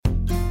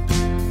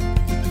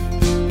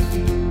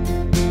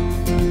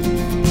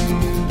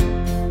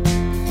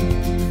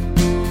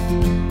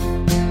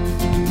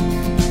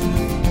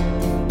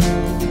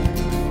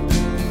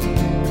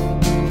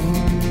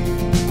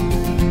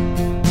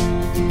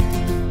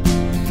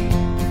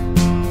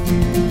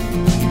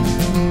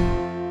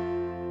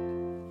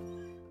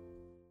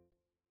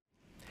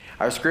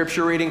Our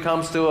scripture reading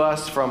comes to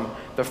us from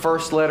the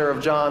first letter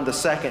of John, the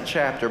 2nd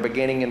chapter,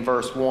 beginning in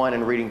verse 1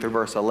 and reading through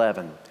verse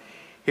 11.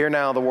 Hear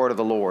now the word of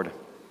the Lord.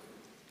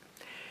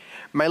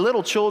 My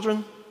little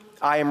children,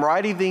 I am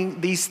writing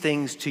these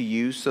things to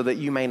you so that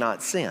you may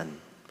not sin.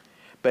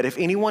 But if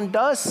anyone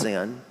does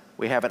sin,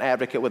 we have an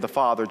advocate with the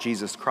Father,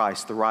 Jesus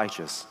Christ, the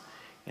righteous.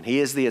 And he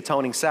is the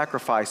atoning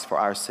sacrifice for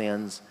our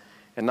sins,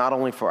 and not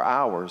only for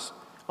ours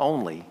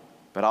only,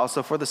 but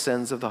also for the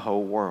sins of the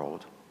whole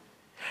world.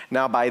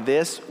 Now by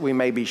this we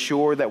may be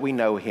sure that we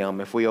know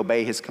him if we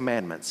obey his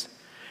commandments.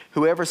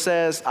 Whoever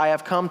says, I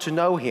have come to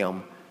know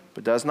him,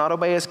 but does not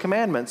obey his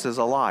commandments is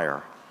a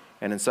liar,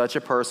 and in such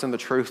a person the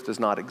truth does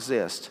not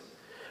exist.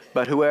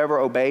 But whoever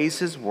obeys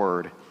his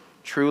word,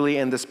 truly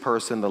in this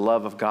person the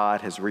love of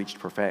God has reached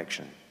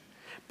perfection.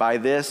 By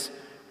this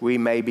we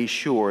may be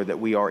sure that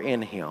we are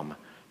in him.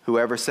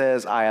 Whoever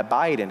says, I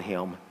abide in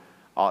him,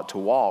 ought to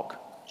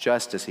walk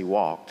just as he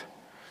walked.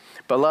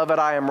 Beloved,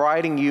 I am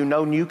writing you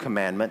no new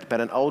commandment,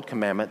 but an old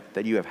commandment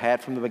that you have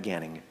had from the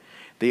beginning.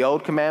 The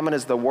old commandment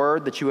is the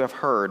word that you have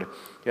heard,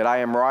 yet I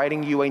am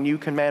writing you a new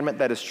commandment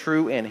that is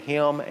true in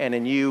him and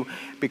in you,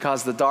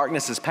 because the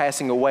darkness is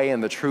passing away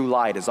and the true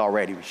light is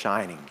already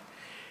shining.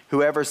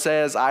 Whoever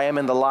says, I am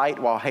in the light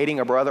while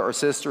hating a brother or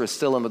sister is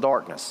still in the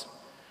darkness.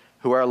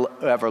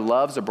 Whoever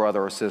loves a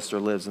brother or sister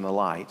lives in the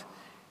light,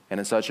 and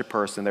in such a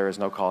person there is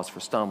no cause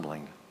for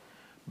stumbling.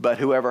 But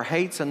whoever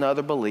hates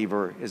another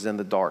believer is in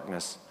the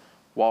darkness,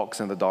 walks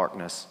in the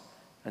darkness,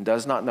 and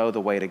does not know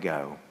the way to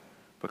go,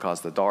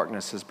 because the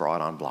darkness has brought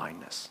on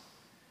blindness.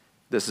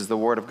 This is the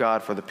word of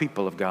God for the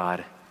people of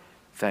God.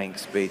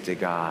 Thanks be to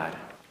God.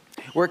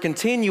 We're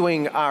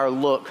continuing our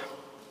look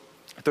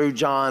through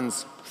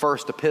John's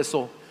first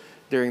epistle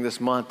during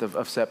this month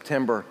of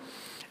September,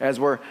 as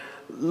we're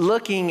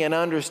looking and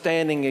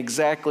understanding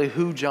exactly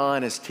who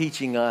John is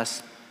teaching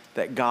us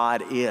that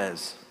God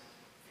is.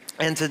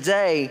 And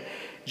today,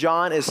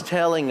 John is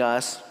telling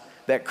us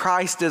that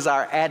Christ is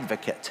our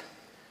advocate.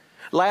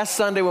 Last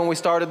Sunday when we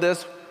started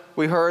this,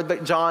 we heard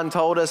that John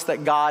told us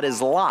that God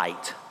is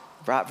light,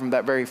 right from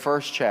that very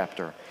first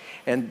chapter.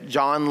 And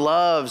John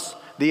loves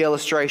the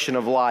illustration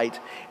of light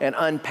and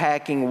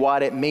unpacking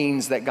what it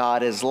means that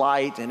God is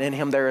light, and in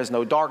him there is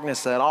no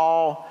darkness at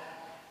all,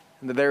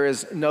 and that there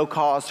is no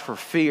cause for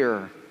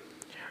fear,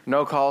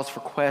 no cause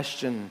for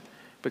question,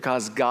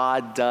 because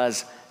God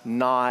does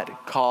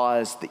not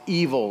cause the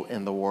evil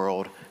in the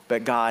world,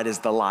 but God is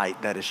the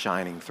light that is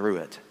shining through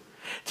it.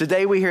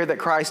 Today we hear that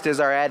Christ is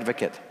our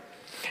advocate.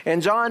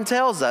 And John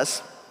tells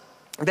us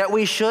that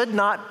we should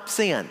not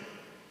sin.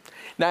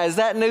 Now, is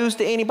that news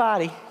to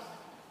anybody?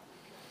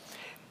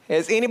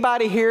 Is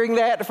anybody hearing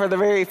that for the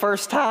very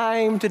first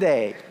time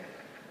today?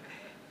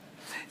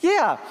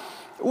 Yeah,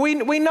 we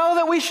know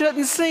that we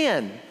shouldn't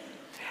sin.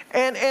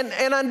 And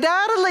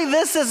undoubtedly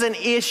this is an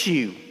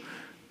issue.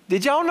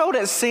 Did y'all know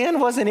that sin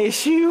was an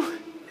issue?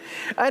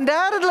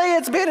 Undoubtedly,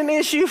 it's been an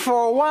issue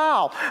for a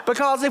while,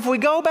 because if we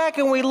go back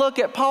and we look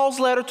at Paul's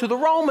letter to the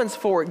Romans,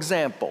 for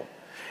example,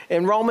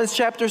 in Romans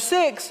chapter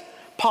 6,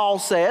 Paul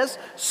says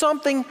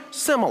something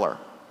similar.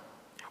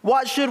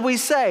 What should we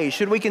say?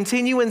 Should we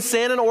continue in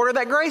sin in order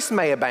that grace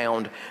may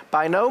abound?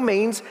 By no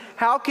means.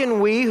 How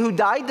can we who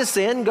died to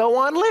sin go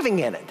on living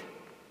in it?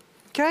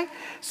 Okay?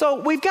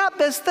 So we've got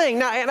this thing.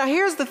 Now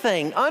here's the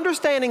thing.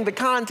 Understanding the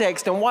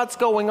context and what's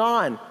going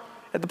on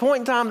at the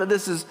point in time that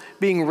this is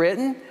being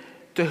written,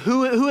 to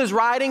who is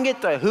writing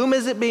it, to whom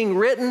is it being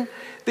written,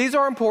 these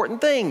are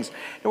important things.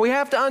 And we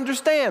have to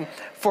understand,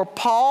 for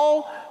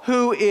Paul,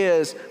 who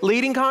is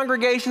leading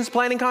congregations,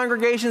 planting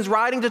congregations,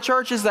 writing to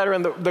churches that are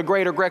in the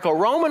greater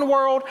Greco-Roman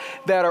world,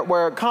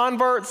 where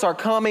converts are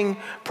coming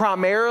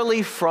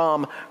primarily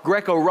from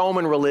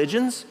Greco-Roman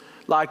religions,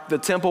 like the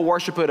temple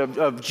worship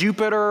of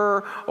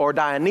Jupiter or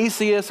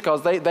Dionysius,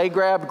 because they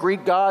grabbed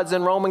Greek gods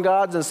and Roman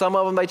gods, and some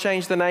of them they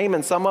changed the name,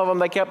 and some of them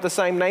they kept the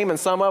same name, and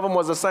some of them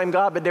was the same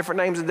god but different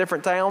names in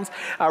different towns.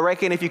 I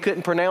reckon if you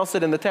couldn't pronounce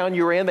it in the town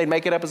you were in, they'd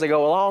make it up as they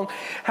go along,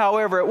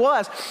 however it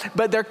was.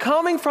 But they're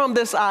coming from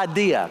this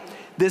idea,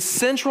 this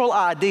central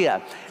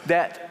idea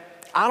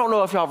that, I don't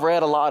know if y'all have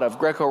read a lot of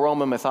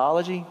Greco-Roman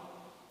mythology,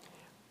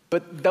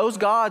 but those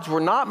gods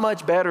were not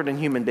much better than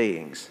human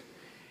beings.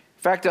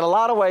 In fact, in a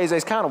lot of ways,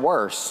 it's kind of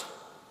worse.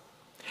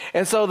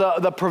 And so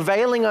the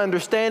prevailing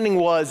understanding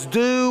was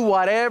do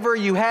whatever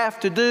you have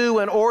to do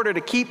in order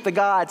to keep the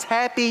gods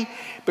happy,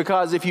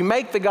 because if you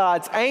make the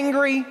gods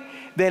angry,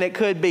 then it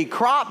could be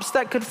crops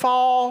that could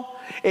fall,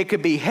 it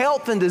could be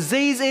health and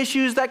disease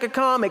issues that could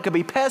come, it could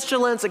be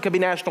pestilence, it could be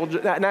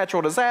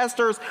natural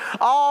disasters,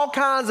 all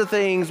kinds of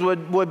things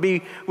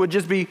would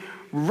just be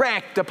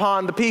wreaked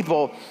upon the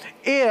people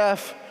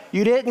if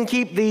you didn't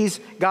keep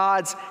these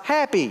gods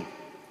happy.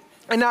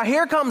 And now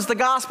here comes the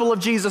gospel of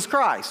Jesus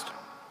Christ,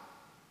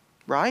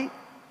 right?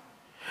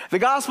 The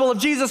gospel of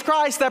Jesus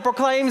Christ that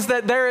proclaims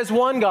that there is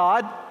one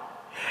God,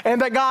 and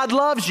that God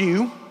loves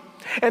you,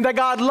 and that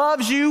God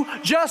loves you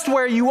just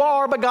where you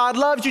are, but God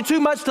loves you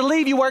too much to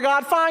leave you where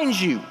God finds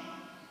you.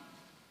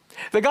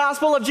 The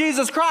gospel of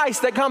Jesus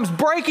Christ that comes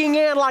breaking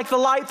in like the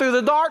light through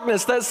the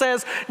darkness that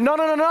says, no,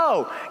 no, no,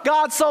 no.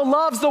 God so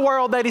loves the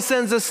world that he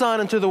sends his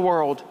son into the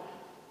world,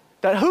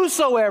 that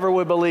whosoever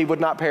would believe would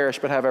not perish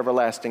but have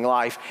everlasting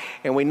life.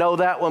 And we know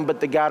that one, but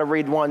they got to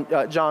read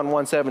John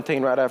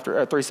 1:17 right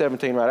after,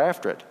 3:17 right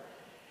after it.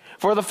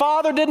 For the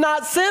Father did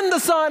not send the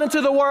Son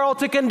into the world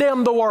to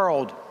condemn the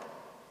world,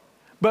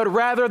 but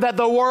rather that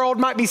the world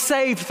might be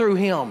saved through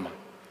him.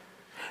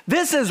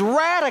 This is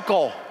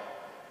radical.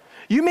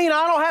 You mean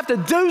I don't have to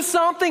do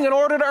something in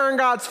order to earn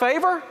God's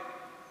favor?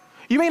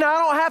 You mean I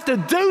don't have to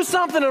do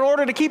something in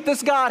order to keep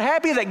this God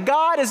happy? That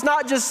God is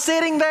not just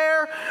sitting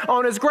there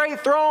on his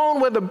great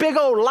throne with a big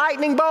old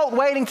lightning bolt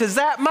waiting to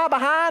zap my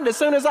behind as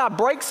soon as I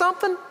break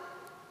something?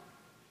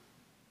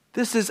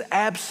 This is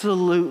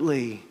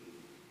absolutely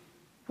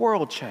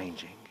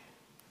world-changing.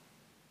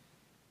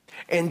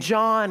 And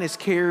John is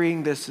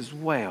carrying this as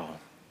well.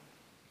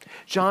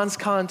 John's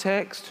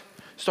context,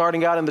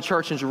 starting out in the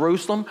church in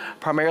Jerusalem,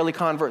 primarily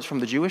converts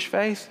from the Jewish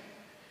faith.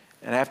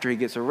 And after he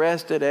gets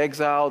arrested,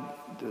 exiled,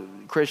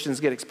 Christians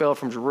get expelled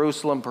from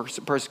Jerusalem,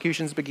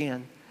 persecutions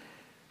begin.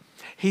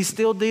 He's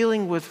still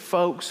dealing with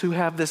folks who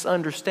have this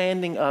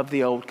understanding of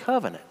the old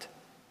covenant.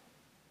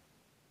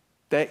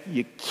 That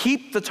you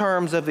keep the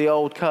terms of the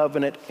old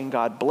covenant and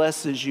God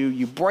blesses you.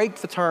 You break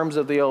the terms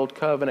of the old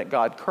covenant,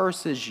 God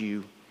curses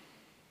you.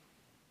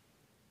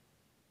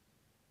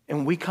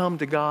 And we come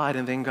to God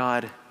and then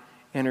God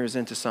enters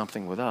into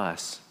something with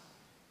us.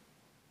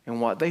 And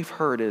what they've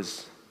heard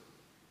is,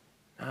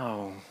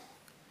 no,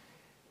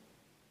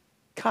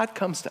 God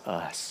comes to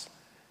us.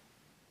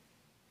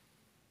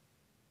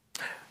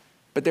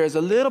 But there's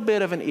a little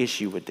bit of an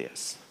issue with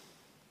this.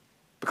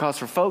 Because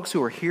for folks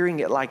who are hearing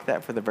it like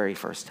that for the very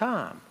first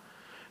time,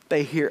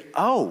 they hear,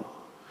 oh,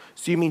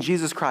 so you mean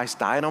Jesus Christ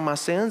died on my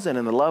sins and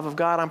in the love of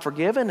God I'm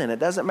forgiven and it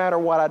doesn't matter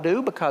what I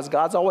do because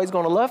God's always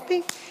going to love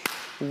me?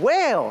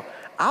 Well,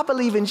 I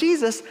believe in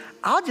Jesus.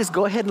 I'll just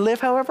go ahead and live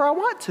however I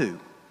want to.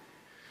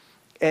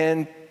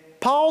 And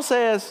Paul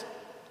says,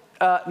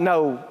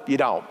 no, you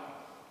don't.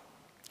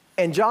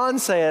 And John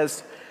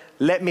says,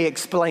 let me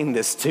explain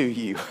this to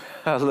you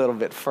a little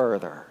bit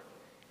further.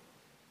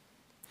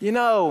 You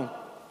know,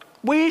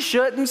 we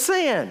shouldn't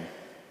sin.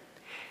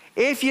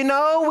 If you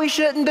know we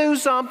shouldn't do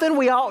something,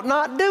 we ought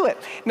not do it.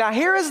 Now,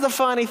 here is the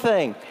funny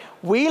thing.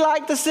 We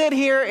like to sit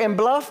here in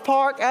Bluff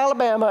Park,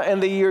 Alabama in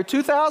the year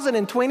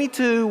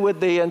 2022 with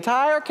the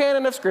entire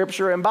canon of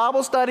Scripture and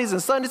Bible studies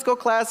and Sunday school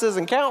classes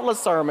and countless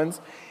sermons,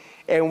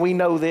 and we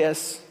know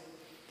this.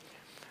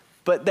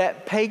 But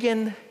that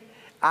pagan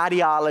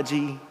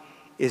ideology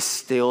is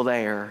still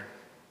there.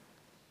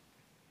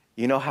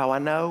 You know how I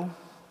know?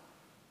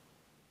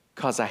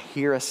 Because I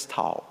hear us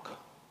talk.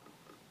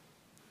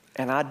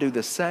 And I do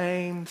the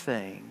same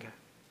thing.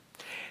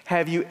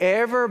 Have you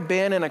ever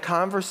been in a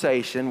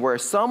conversation where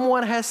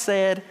someone has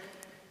said,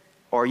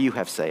 or you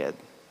have said,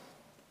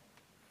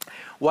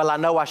 well, I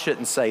know I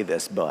shouldn't say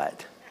this,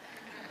 but.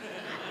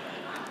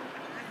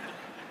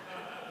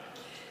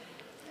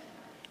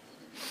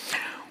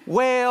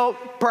 Well,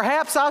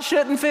 perhaps I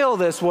shouldn't feel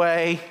this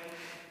way,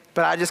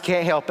 but I just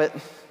can't help it.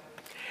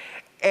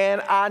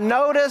 And I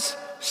notice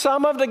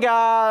some of the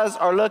guys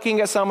are looking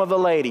at some of the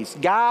ladies.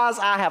 Guys,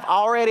 I have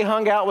already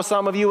hung out with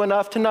some of you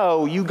enough to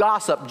know you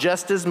gossip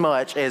just as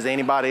much as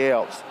anybody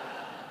else.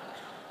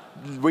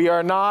 We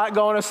are not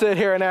going to sit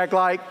here and act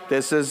like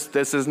this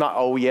is not,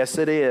 oh yes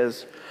it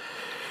is.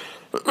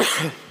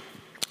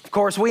 Of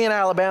course, we in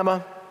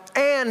Alabama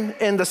and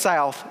in the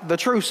South, the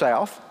true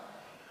South,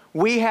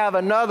 we have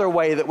another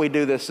way that we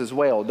do this as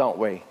well, don't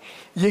we?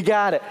 You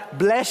got it.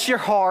 Bless your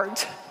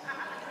heart.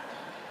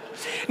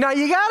 Now,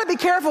 you got to be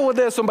careful with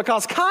this one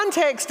because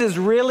context is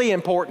really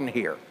important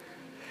here.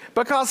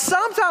 Because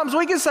sometimes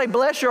we can say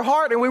bless your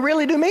heart and we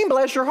really do mean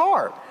bless your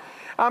heart.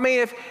 I mean,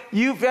 if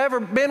you've ever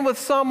been with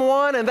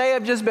someone and they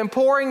have just been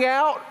pouring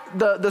out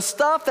the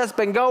stuff that's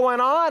been going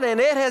on and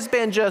it has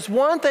been just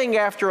one thing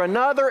after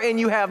another and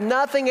you have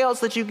nothing else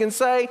that you can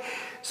say,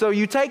 so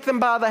you take them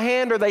by the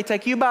hand or they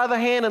take you by the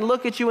hand and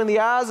look at you in the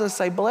eyes and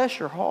say, bless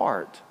your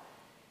heart.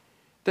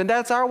 Then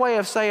that's our way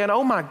of saying,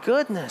 oh my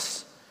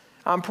goodness,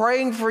 I'm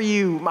praying for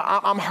you.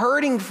 I'm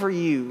hurting for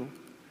you.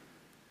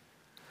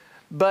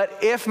 But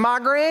if my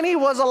granny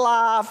was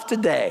alive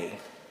today,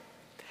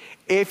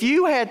 if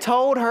you had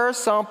told her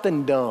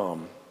something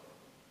dumb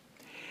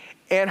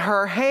and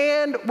her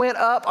hand went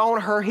up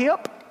on her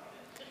hip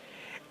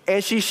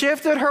and she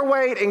shifted her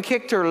weight and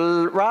kicked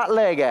her right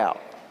leg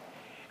out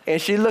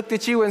and she looked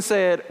at you and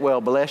said,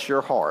 well, bless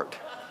your heart.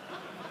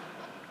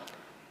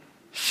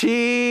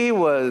 She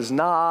was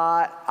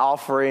not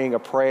offering a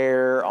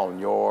prayer on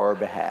your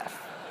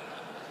behalf.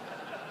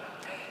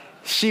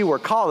 She were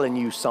calling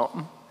you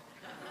something.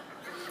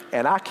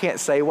 And I can't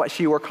say what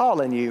she were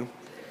calling you.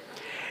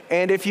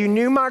 And if you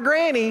knew my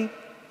granny,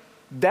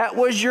 that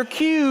was your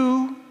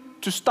cue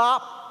to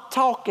stop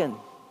talking.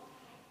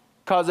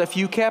 Because if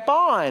you kept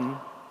on,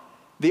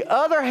 the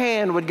other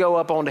hand would go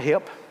up on the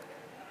hip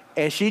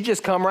and she'd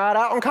just come right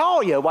out and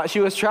call you what she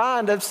was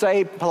trying to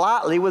say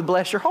politely with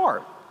bless your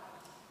heart.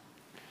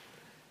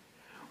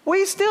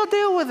 we still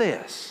deal with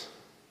this.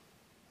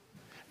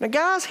 Now,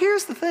 guys,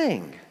 here's the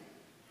thing.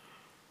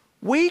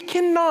 We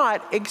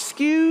cannot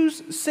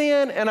excuse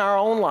sin in our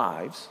own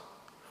lives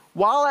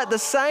while at the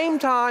same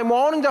time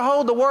wanting to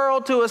hold the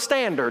world to a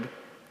standard,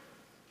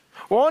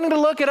 wanting to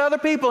look at other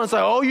people and say,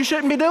 oh, you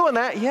shouldn't be doing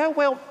that. Yeah,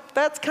 well,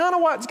 that's kind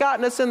of what's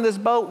gotten us in this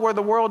boat where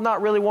the world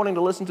not really wanting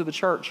to listen to the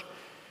church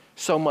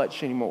so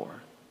much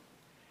anymore.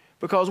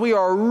 Because we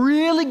are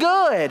really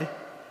good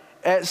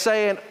at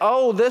saying,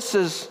 oh, this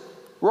is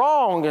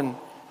wrong, and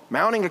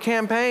mounting a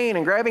campaign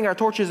and grabbing our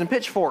torches and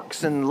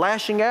pitchforks and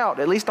lashing out,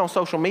 at least on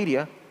social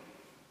media.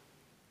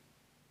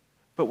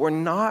 But we're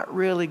not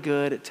really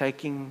good at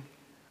taking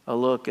a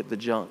look at the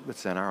junk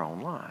that's in our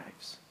own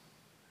lives.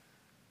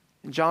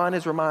 And John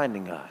is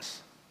reminding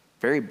us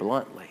very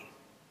bluntly,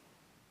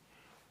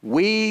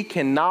 we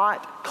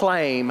cannot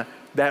claim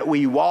that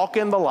we walk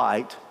in the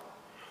light.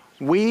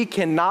 We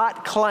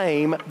cannot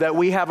claim that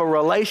we have a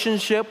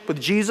relationship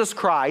with Jesus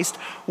Christ.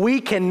 We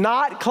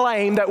cannot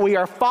claim that we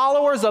are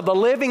followers of the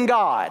living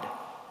God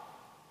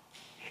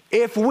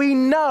if we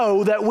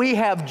know that we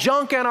have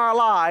junk in our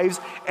lives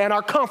and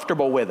are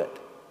comfortable with it.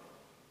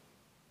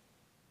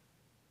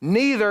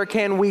 Neither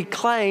can we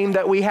claim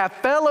that we have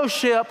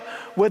fellowship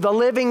with the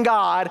living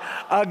God,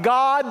 a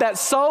God that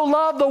so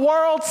loved the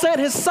world, sent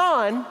his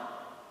Son,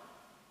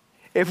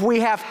 if we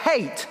have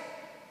hate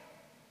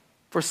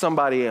for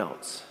somebody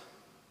else.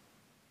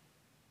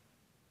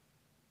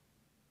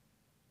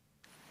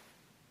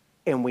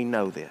 And we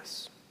know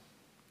this.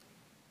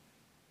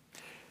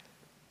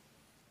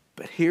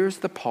 But here's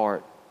the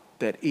part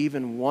that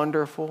even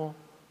wonderful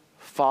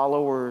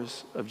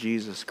followers of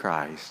Jesus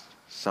Christ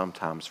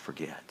sometimes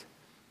forget.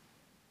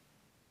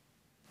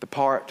 The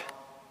part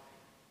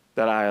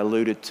that I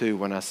alluded to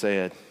when I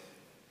said,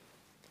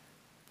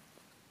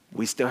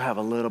 we still have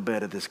a little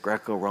bit of this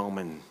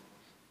Greco-Roman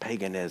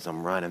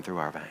paganism running through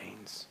our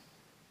veins.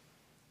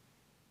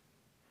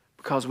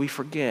 Because we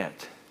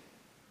forget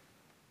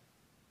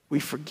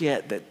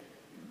that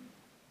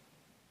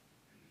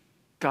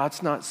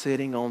God's not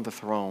sitting on the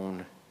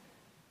throne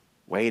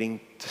waiting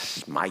to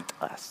smite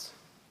us.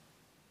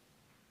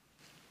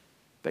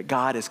 That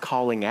God is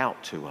calling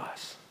out to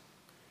us,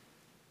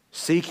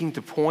 seeking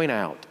to point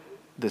out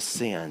the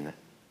sin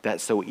that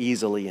so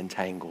easily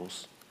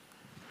entangles,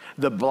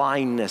 the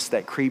blindness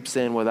that creeps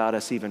in without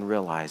us even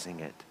realizing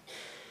it,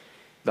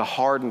 the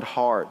hardened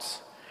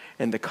hearts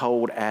and the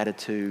cold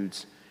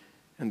attitudes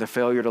and the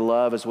failure to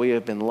love as we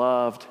have been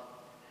loved,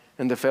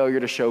 and the failure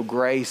to show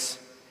grace,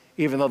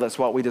 even though that's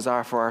what we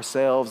desire for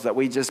ourselves, that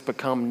we just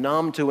become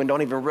numb to and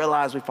don't even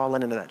realize we've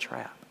fallen into that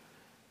trap.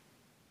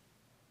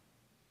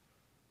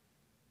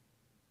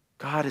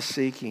 God is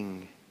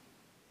seeking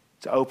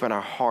to open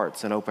our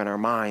hearts and open our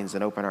minds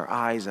and open our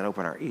eyes and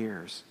open our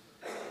ears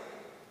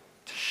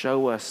to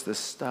show us this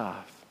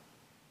stuff,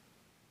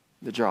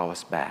 to draw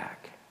us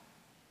back.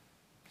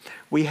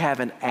 We have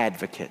an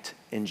advocate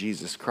in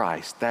Jesus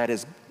Christ. That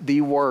is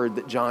the word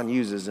that John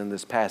uses in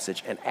this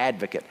passage, an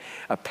advocate,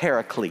 a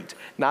paraclete,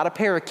 not a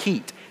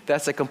parakeet.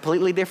 That's a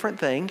completely different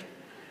thing.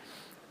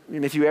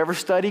 And if you ever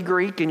study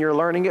Greek and you're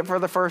learning it for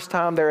the first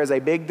time, there is a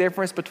big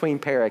difference between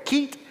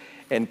parakeet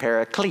and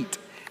paraclete.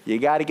 You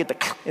got to get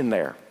the in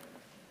there.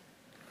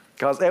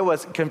 Because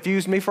it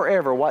confused me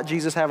forever what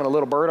Jesus having a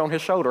little bird on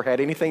his shoulder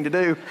had anything to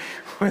do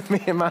with me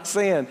and my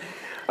sin.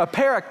 A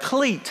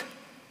paraclete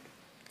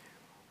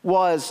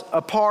was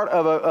a part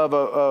of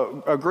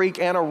a Greek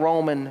and a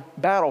Roman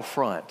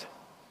battlefront.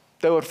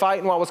 They would fight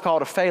in what was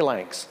called a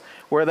phalanx,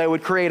 where they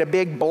would create a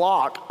big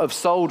block of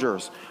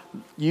soldiers,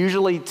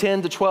 usually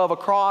 10 to 12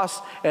 across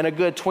and a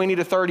good 20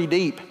 to 30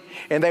 deep.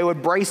 And they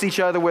would brace each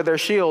other with their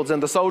shields,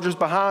 and the soldiers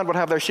behind would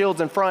have their shields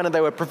in front, and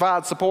they would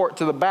provide support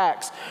to the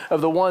backs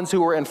of the ones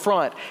who were in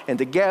front. And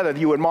together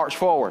you would march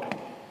forward.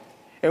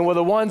 And with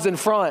the ones in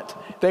front,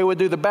 they would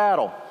do the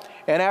battle.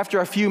 And after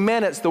a few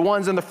minutes, the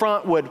ones in the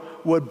front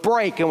would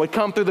break and would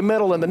come through the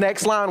middle, and the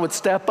next line would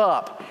step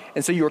up.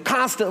 And so you were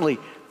constantly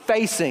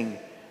facing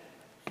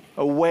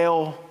a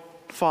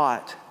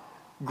well-fought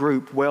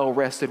group,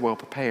 well-rested,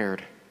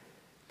 well-prepared.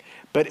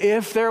 But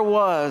if there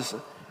was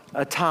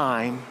a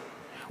time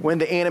when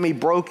the enemy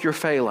broke your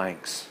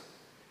phalanx,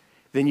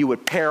 then you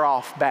would pair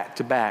off back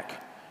to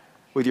back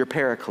with your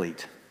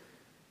paraclete.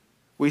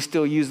 We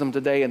still use them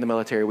today in the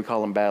military. We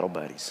call them battle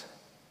buddies.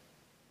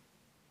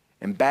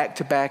 And back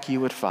to back you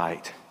would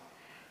fight,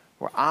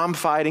 where I'm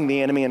fighting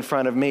the enemy in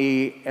front of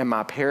me and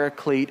my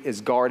paraclete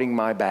is guarding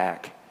my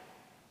back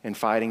and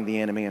fighting the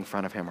enemy in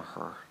front of him or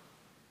her.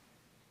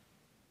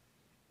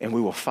 And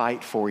we will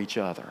fight for each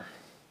other.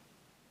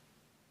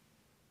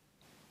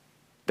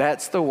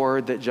 That's the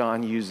word that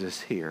John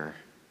uses here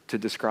to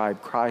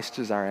describe Christ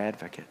as our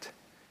advocate,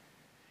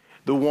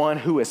 the one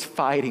who is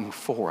fighting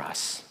for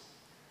us.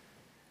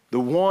 The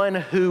one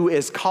who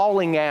is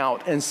calling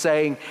out and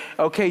saying,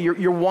 okay,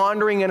 you're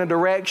wandering in a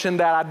direction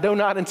that I do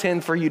not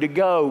intend for you to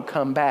go,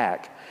 come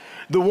back.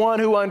 The one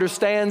who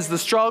understands the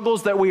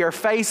struggles that we are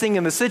facing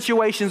and the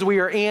situations we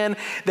are in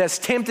that's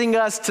tempting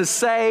us to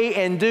say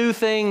and do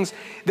things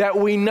that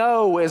we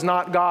know is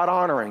not God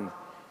honoring.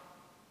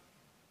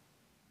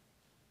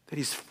 that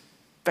He's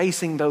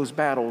facing those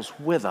battles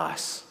with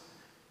us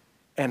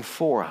and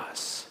for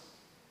us.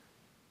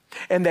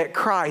 And that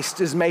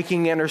Christ is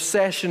making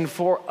intercession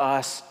for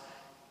us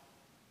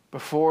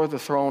before the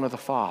throne of the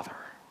Father.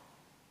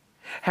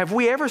 Have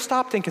we ever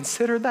stopped and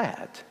considered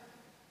that?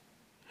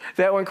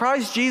 That when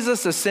Christ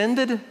Jesus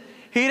ascended,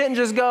 He didn't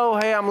just go,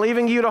 hey, I'm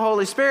leaving you to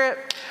Holy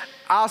Spirit.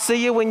 I'll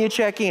see you when you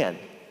check in.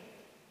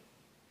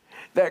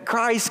 That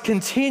Christ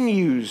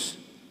continues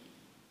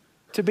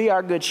to be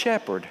our good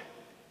shepherd.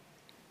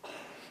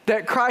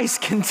 That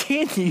Christ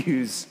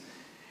continues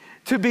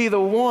to be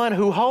the one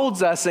who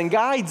holds us and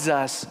guides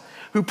us,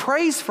 who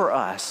prays for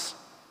us,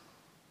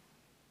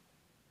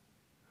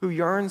 who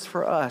yearns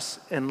for us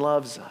and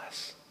loves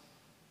us.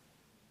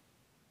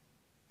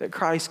 That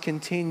Christ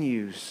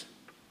continues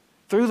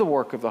through the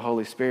work of the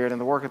Holy Spirit and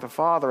the work of the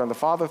Father, and the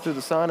Father through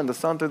the Son, and the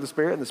Son through the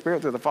Spirit, and the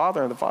Spirit through the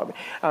Father, and the Father.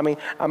 I mean,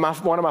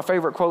 one of my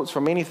favorite quotes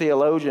from any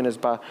theologian is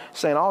by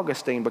St.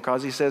 Augustine,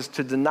 because he says,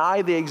 to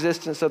deny the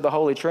existence of the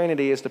Holy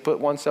Trinity is to put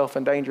oneself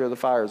in danger of the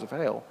fires of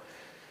hell.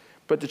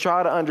 But to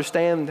try to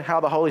understand how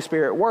the Holy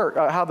Spirit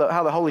how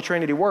the Holy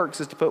Trinity works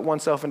is to put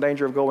oneself in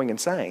danger of going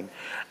insane.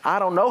 I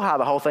don't know how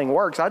the whole thing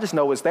works. I just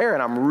know it's there,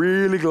 and I'm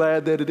really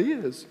glad that it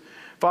is.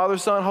 Father,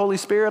 Son, Holy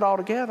Spirit all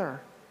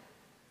together.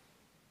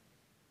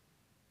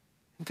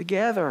 And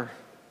together,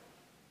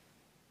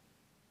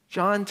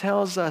 John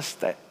tells us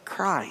that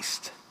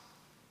Christ,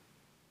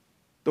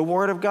 the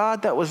Word of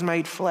God that was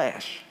made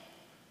flesh,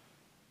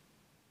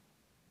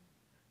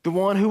 the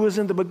one who was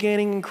in the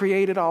beginning and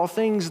created all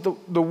things, the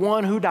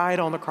one who died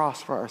on the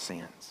cross for our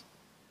sins,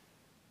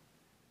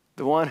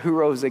 the one who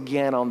rose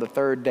again on the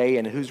third day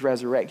and whose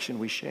resurrection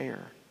we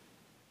share,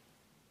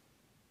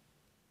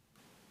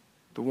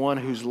 the one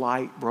whose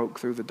light broke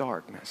through the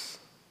darkness.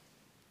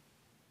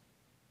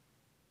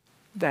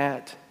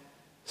 That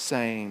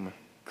same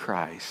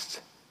Christ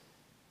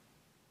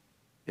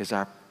is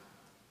our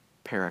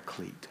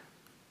paraclete,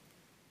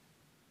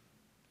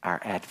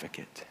 our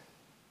advocate.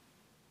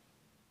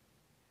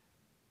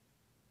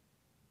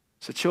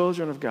 So,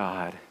 children of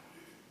God,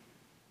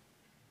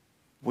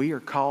 we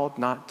are called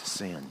not to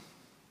sin.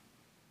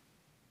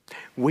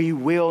 We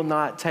will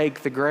not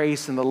take the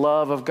grace and the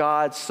love of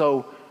God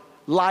so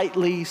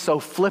lightly, so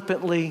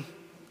flippantly,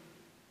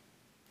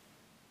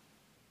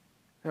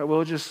 that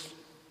we'll just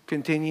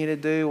continue to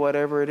do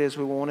whatever it is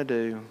we want to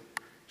do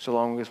so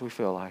long as we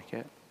feel like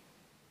it.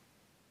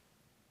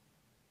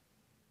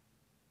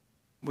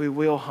 We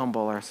will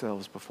humble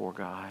ourselves before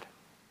God.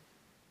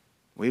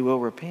 We will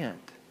repent.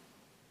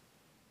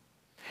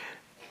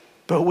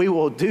 But we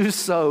will do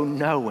so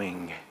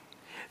knowing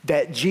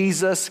that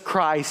Jesus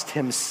Christ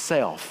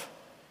Himself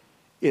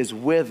is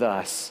with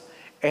us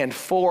and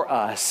for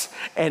us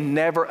and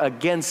never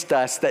against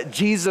us. That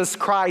Jesus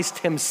Christ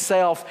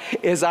Himself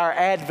is our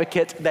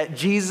advocate. That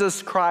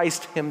Jesus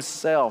Christ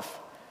Himself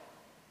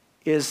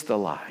is the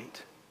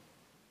light.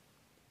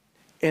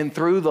 And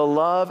through the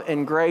love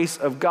and grace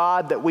of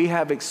God that we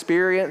have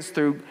experienced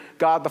through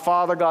God the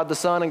Father, God the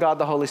Son, and God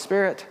the Holy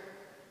Spirit,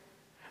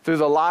 through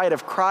the light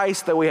of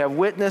Christ that we have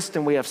witnessed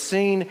and we have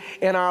seen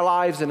in our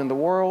lives and in the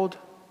world,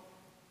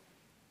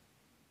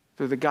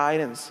 through the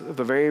guidance of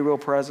the very real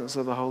presence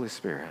of the Holy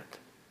Spirit,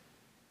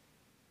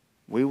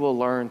 we will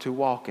learn to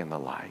walk in the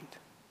light,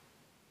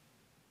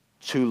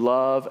 to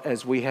love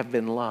as we have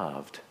been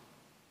loved,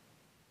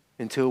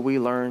 until we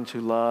learn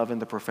to love in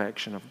the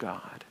perfection of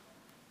God.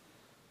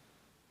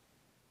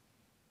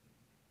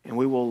 And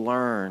we will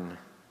learn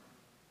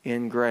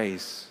in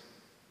grace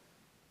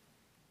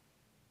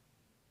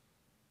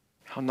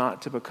how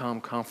not to become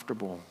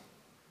comfortable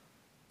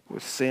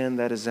with sin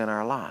that is in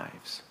our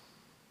lives,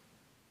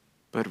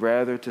 but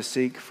rather to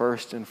seek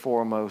first and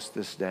foremost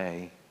this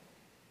day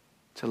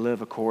to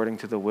live according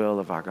to the will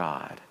of our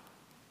God.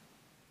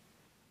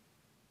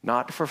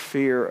 Not for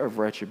fear of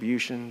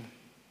retribution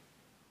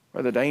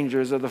or the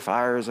dangers of the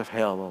fires of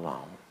hell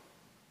alone,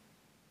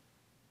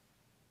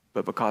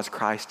 but because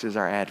Christ is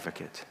our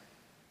advocate.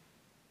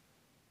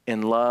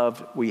 In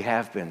love, we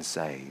have been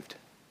saved.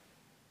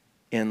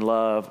 In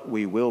love,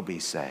 we will be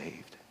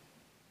saved.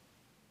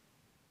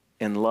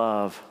 In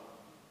love,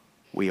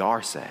 we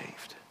are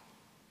saved.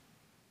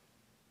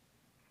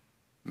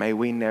 May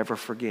we never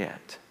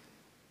forget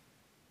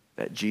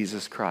that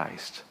Jesus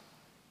Christ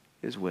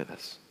is with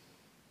us.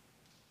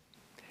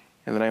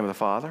 In the name of the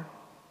Father,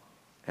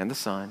 and the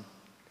Son,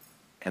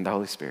 and the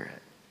Holy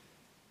Spirit.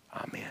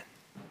 Amen.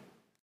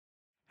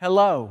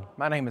 Hello,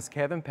 my name is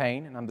Kevin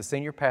Payne, and I'm the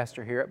senior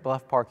pastor here at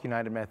Bluff Park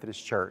United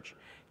Methodist Church.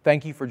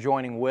 Thank you for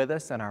joining with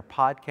us in our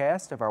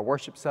podcast of our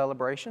worship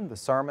celebration, the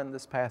sermon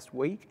this past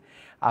week.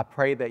 I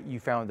pray that you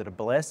found it a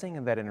blessing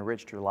and that it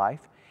enriched your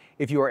life.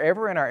 If you are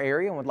ever in our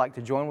area and would like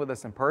to join with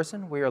us in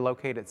person, we are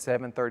located at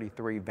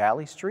 733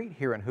 Valley Street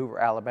here in Hoover,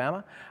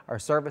 Alabama. Our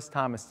service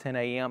time is 10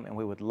 a.m. and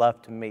we would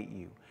love to meet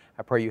you.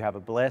 I pray you have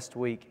a blessed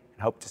week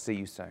and hope to see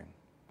you soon.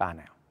 Bye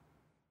now.